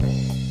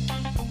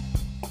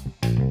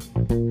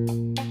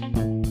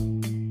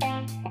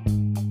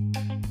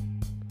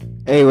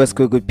Hey, what's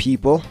good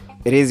people?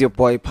 It is your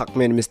boy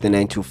Pacman, Mr.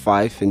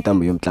 925, in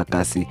Tambo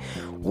Yomtlakasi.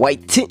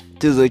 White to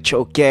the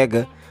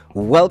Chokega.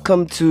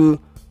 Welcome to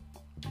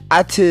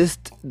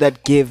Artist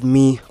That Gave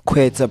Me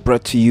Kwetsa,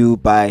 brought to you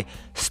by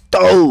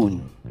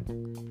Stone.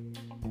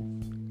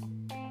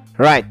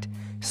 Right.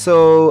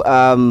 So,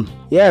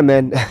 yeah,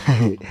 man.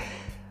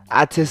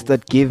 Artist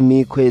That Gave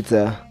Me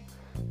Kwetsa.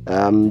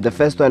 The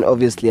first one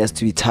obviously has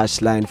to be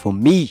Touchline for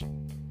me.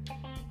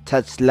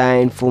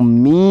 Touchline.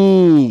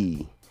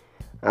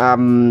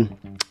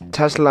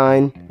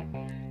 Touchline.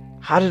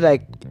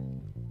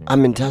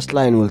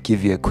 Touchline will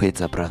give you a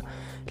Kwetsa, bruh.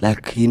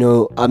 Like,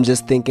 I'm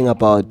just thinking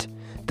about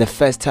the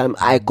first time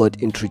I got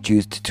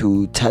introduced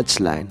to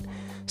Touchline.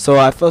 So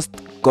I first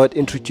got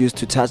introduced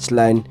to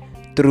Touchline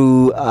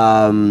through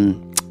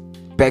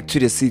Back to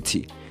the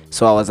City.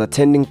 So I was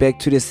attending Back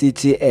to the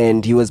City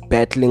and he was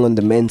battling on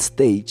the main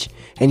stage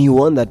and he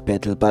won that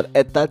battle. But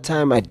at that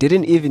time I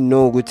didn't even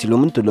know Guti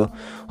Lomuntulo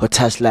or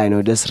Touchline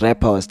or this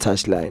rapper was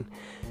Touchline.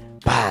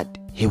 But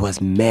he was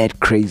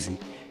mad crazy.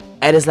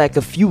 And it's like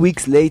a few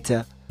weeks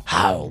later,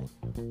 how?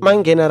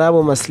 Mangena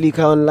rabo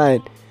maslika on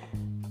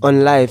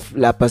live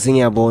la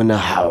pasinya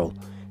how?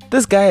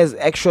 This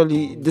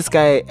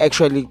guy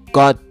actually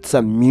got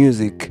some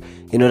music,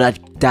 that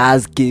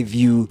does give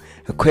you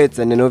a Kwetsa.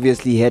 And then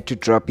obviously he had to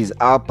drop his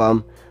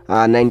album,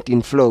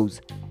 19 Flows.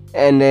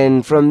 And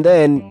then from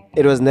then,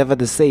 it was never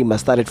the same. I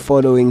started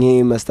following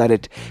him. I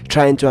started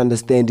trying to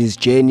understand his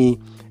journey.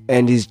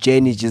 And his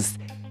journey just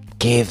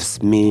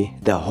gives me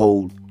the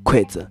whole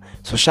Kwetsa.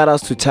 So shout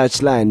outs to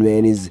Touchline,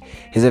 man. He's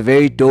a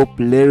very dope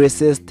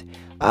lyricist,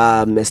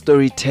 a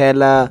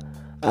storyteller.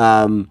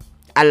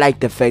 I like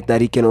the fact that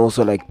he can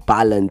also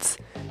balance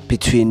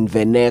between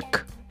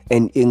Vernac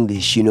and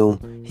English.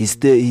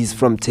 He's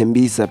from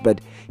Tembisa, but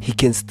he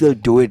can still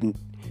do it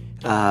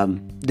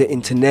the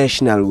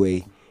international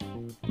way,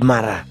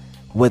 mara,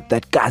 with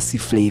that gassy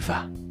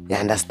flavor. You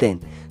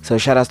understand? So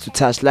shout outs to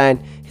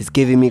Touchline. He's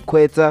giving me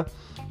Kwetsa.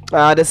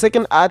 The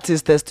second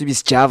artist has to be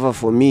Sjava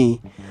for me,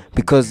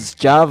 because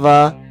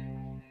Sjava,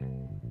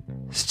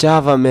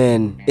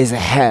 man, is a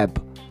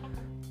herb.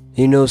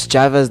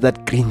 Sjava is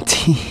that green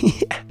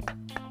tea.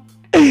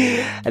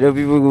 I know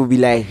people will be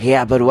like,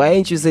 yeah, but why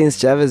ain't you saying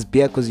Sjava is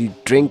beer because you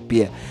drink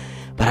beer?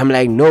 But I'm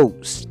like, no,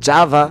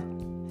 Sjava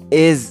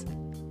is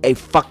a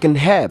fucking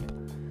herb.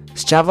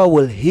 Sjava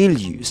will heal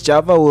you.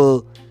 Sjava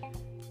will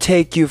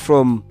take you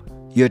from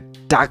your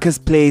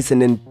darkest place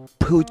and then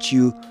put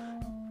you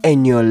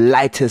in your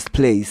lightest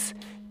place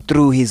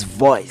through his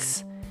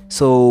voice.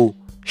 So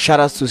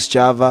shout outs to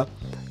Sjava.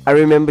 I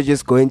remember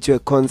just going to a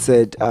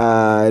concert.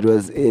 It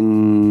was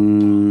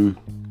in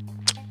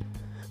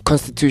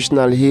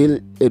Constitutional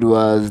Hill. It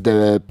was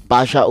the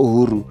Basha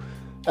Uhuru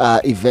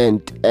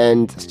event,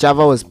 and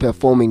Sjava was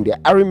performing there.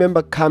 I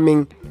remember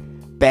coming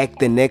back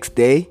the next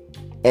day,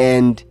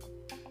 and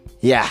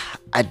yeah,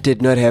 I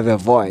did not have a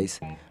voice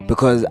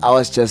because I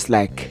was just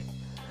like,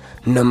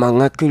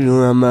 Namanga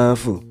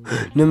mafu,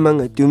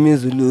 namanga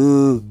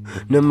tumizulu,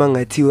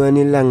 namanga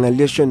tiwani langa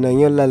lesho na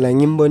nyola la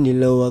nyimbo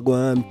nilo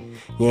wagwami.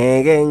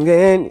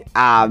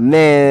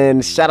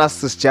 Man, shout out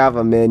to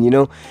Sjava,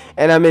 man,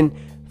 And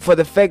for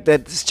the fact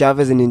that Sjava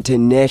is an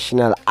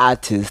international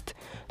artist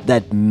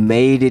that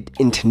made it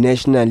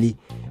internationally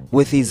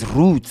with his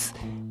roots,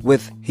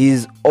 with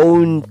his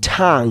own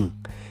tongue,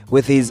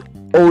 with his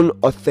own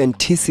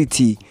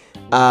authenticity,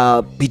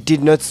 he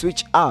did not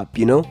switch up,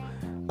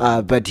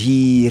 but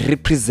he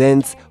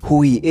represents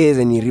who he is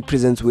and he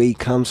represents where he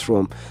comes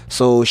from.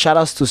 So shout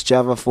outs to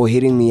Sjava for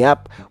hitting me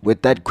up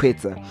with that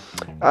Kwetsa.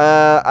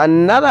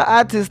 Another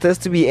artist has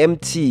to be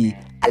MT.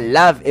 I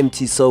love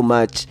MT so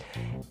much.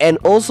 And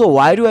also,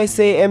 why do I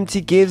say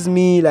MT gives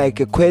me a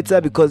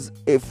Kwetsa? Because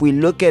if we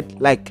look at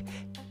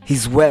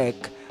his work,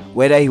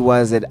 whether he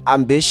was at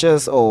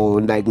Ambitious or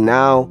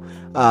now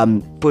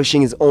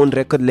pushing his own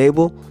record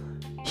label,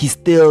 he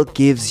still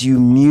gives you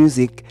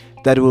music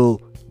that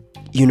will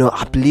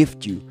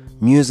uplift you,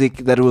 music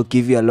that will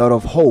give you a lot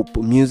of hope,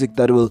 music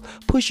that will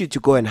push you to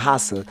go and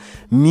hustle,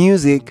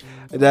 music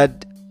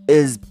that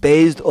is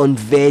based on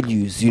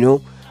values,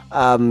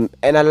 and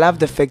I love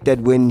the fact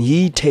that when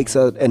he takes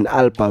out an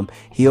album,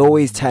 he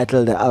always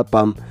titled the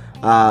album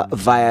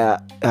via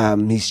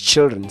his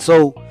children.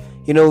 So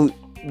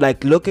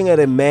looking at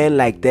a man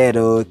like that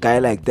or a guy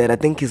like that, I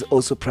think he's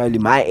also probably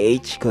my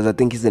age, because I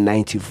think he's a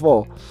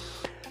 94.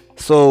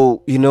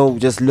 So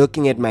just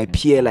looking at my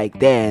peer like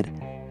that,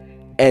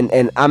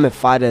 and I'm a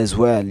father as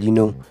well,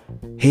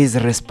 he's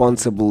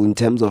responsible in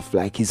terms of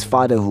his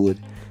fatherhood.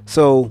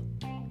 So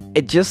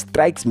it just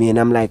strikes me and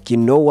I'm like, you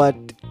know what,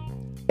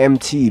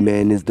 MT,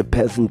 man, is the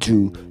person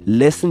to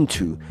listen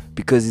to,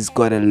 because he's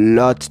got a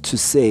lot to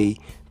say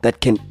that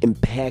can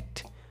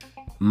impact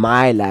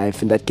my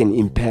life and that can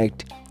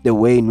impact the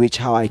way in which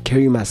how I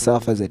carry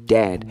myself as a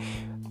dad,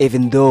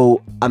 even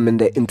though I'm in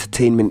the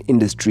entertainment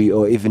industry,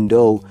 or even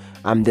though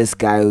I'm this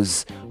guy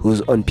who's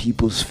on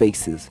people's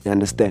faces. You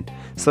understand?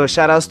 So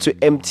shout outs to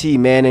MT,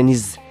 man, and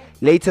his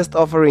latest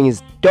offering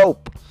is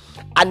dope.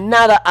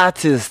 Another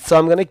artist, so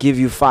I'm gonna give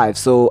you 5.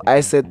 So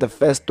I said the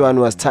first one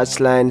was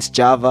Touchlines,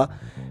 Java,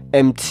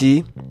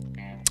 MT,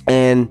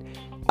 and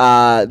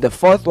the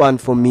fourth one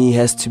for me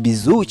has to be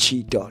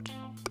Zuchi.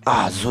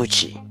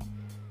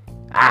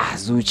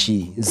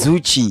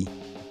 Zuchi,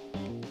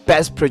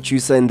 best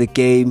producer in the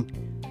game,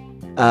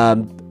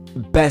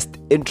 best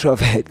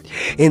introvert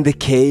in the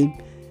game.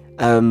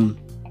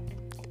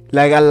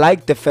 Like, I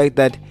like the fact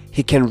that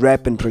he can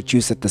rap and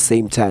produce at the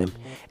same time.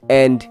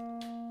 And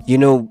you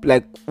know,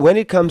 like, when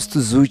it comes to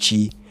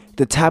Zuchi,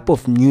 the type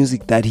of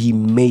music that he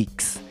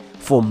makes,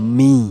 for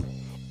me,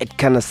 it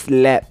kind of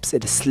slaps.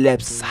 It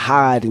slaps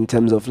hard in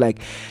terms of like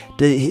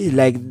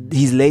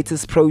his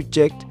latest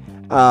project,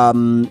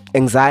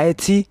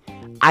 Anxiety.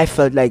 I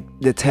felt like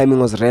the timing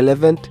was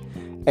relevant,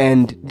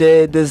 and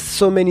there's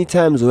so many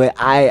times where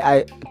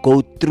I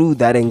go through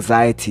that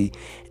anxiety,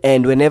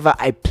 and whenever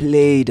I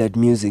play that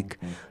music,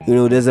 you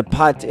know, there's a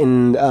part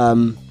in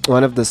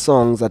one of the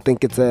songs, I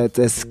think it's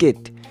a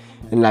skit,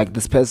 and like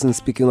this person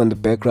speaking on the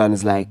background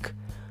is like,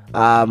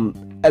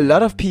 a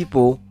lot of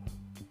people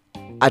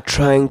are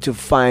trying to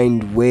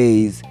find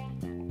ways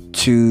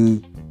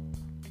to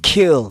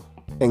kill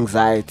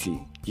anxiety,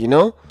 you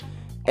know?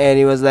 And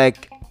he was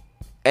like,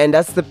 and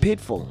that's the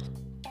pitfall,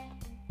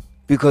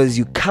 because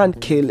you can't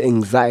kill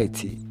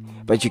anxiety,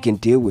 but you can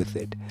deal with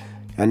it.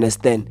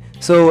 Understand?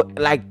 So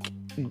like,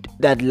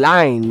 that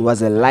line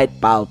was a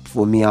light bulb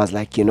for me. I was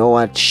like, you know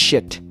what,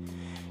 shit.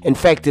 In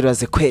fact, it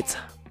was a Kwetsa.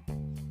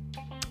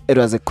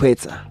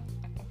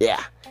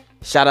 Yeah.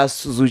 Shout out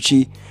to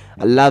Zuchi.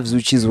 I love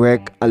Zuchi's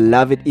work. I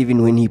love it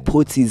even when he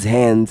puts his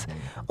hands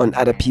on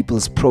other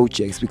people's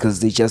projects,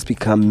 because they just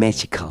become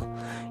magical.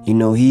 You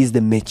know, he's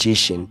the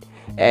magician.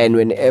 And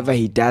whenever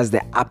he does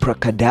the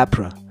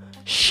abracadabra,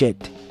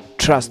 shit,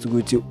 trust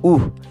go to,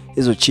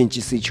 it's a change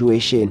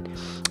situation.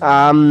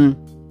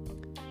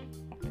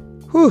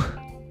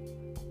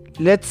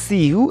 Let's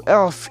see, who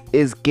else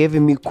is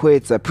giving me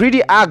Kwetsa?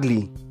 Pretty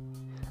Ugly.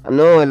 I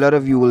know a lot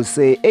of you will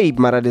say, hey,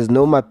 Mara, there's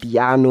no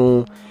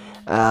Mapiano,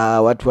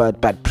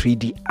 but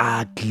Pretty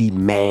Ugly,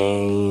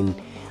 man.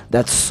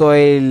 That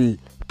soil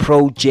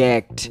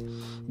project.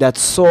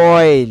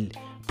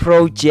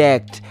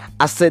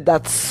 I said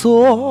that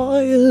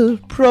soil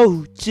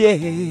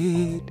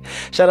project.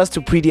 Shout out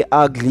to Pretty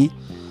Ugly.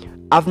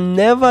 I've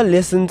never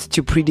listened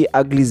to Pretty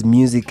Ugly's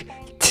music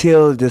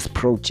till this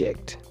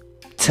project.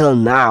 Till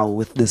now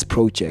with this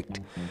project.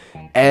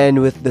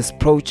 And with this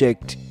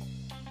project,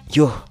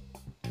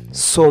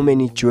 so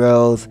many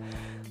jewels,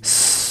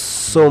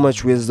 so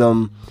much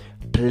wisdom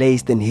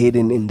placed and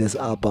hidden in this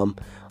album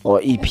or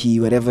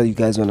EP, whatever you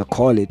guys want to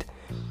call it.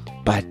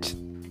 But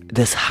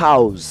this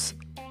house,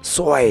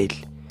 soil,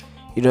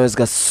 you know, it's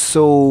got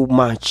so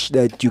much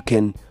that you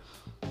can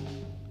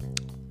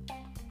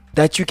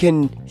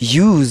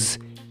use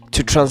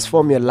to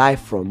transform your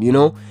life from, you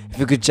know, if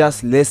you could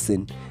just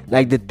listen.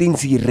 Like the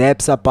things he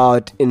raps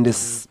about in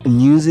this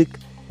music,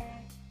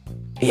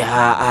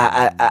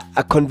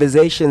 are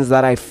conversations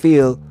that I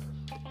feel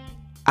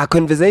are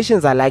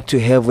conversations I like to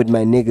have with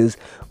my niggas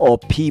or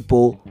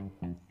people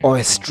or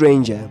a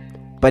stranger.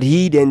 But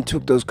he then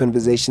took those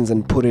conversations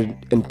and put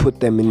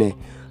them in a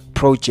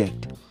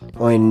project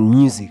or in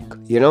music,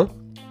 you know,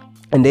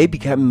 and they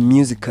become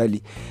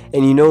musically.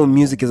 And you know,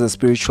 music is a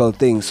spiritual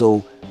thing, so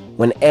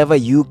whenever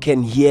you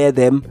can hear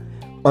them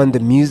on the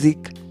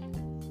music,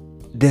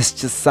 there's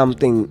just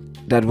something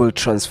that will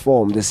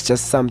transform. There's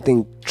just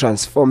something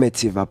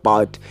transformative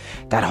about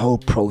that whole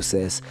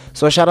process.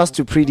 So shout outs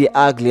to Pretty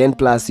Ugly, and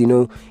plus, you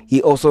know,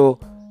 he also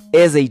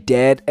is a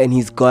dad and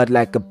he's got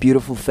like a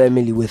beautiful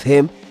family with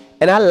him,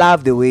 and I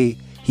love the way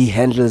he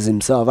handles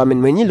himself. I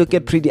mean, when you look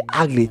at Pretty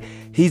Ugly,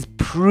 he's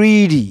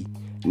pretty,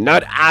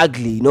 not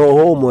ugly, no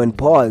homo and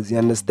pause, you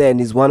understand?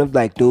 He's one of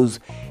like those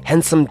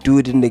handsome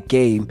dude in the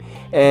game.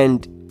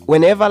 And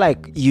whenever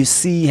like you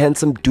see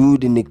handsome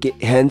dudes in the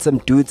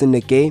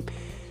game,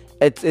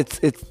 it's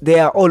they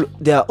are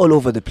all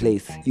over the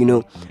place, you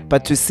know.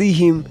 But to see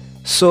him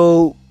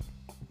so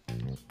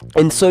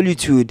in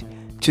solitude,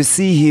 to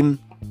see him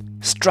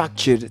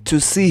structured, to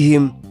see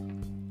him,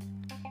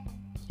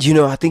 you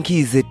know, I think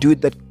he's a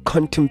dude that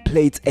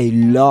contemplates a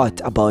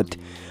lot about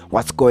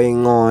what's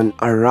going on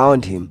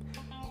around him.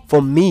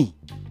 For me,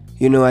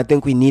 you know, I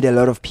think we need a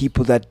lot of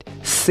people that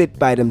sit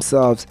by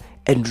themselves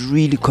and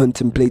really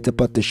contemplate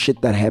about the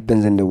shit that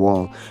happens in the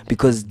world,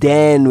 because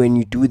then when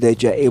you do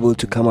that, you're able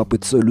to come up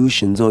with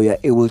solutions, or you're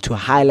able to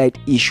highlight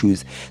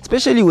issues,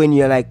 especially when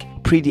you're like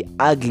Pretty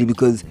Ugly,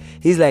 because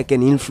he's like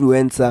an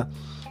influencer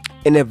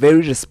in a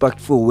very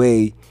respectful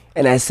way.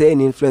 And I say an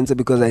influencer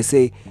because I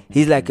say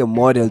he's like a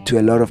model to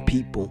a lot of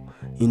people,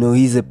 you know.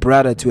 He's a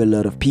brother to a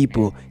lot of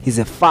people, he's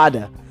a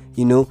father,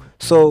 you know.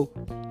 So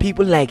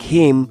people like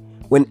him,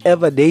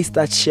 whenever they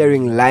start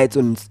sharing light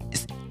on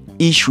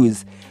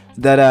issues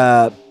that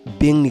are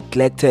being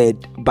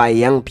neglected by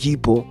young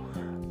people,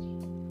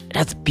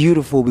 that's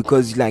beautiful,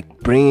 because like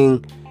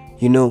bringing,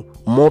 you know,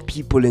 more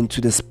people into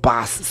the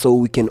space so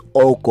we can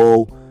all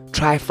go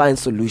try find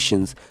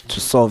solutions to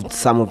solve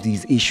some of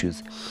these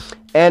issues.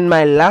 And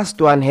my last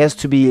one has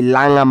to be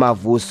Langa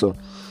Mavuso.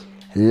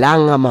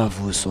 Langa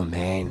Mavuso,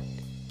 man.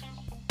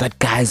 That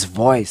guy's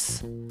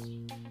voice.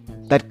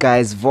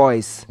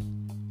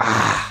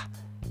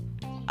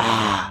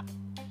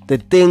 The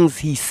things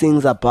he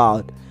sings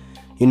about.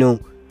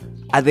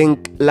 I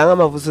think Langa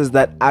Mavuso is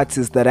that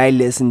artist that I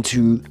listen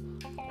to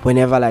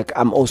whenever like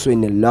I'm also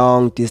in a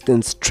long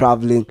distance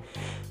traveling.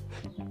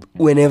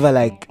 Whenever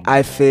like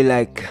I feel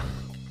like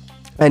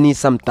I need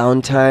some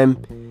downtime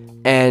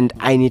and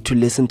I need to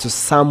listen to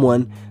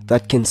someone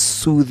that can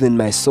soothe in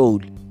my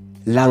soul.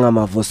 Langa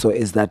Mavuso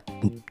is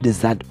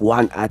that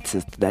one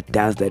artist that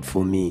does that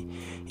for me.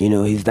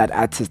 He's that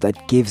artist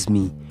that gives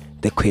me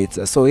the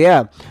Kwetsa. So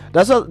yeah,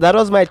 that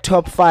was my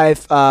top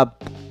 5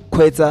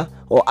 Kwetsa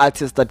or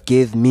artists that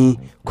gave me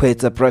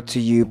Kwetsa, brought to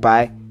you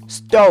by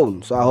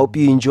Stone. So I hope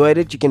you enjoyed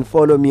it. You can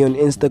follow me on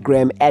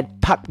Instagram at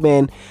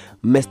Pacman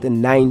Mr.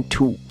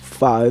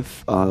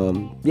 925.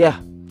 Yeah.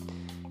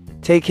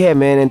 Take care,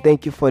 man, and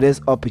thank you for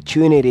this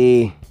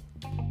opportunity.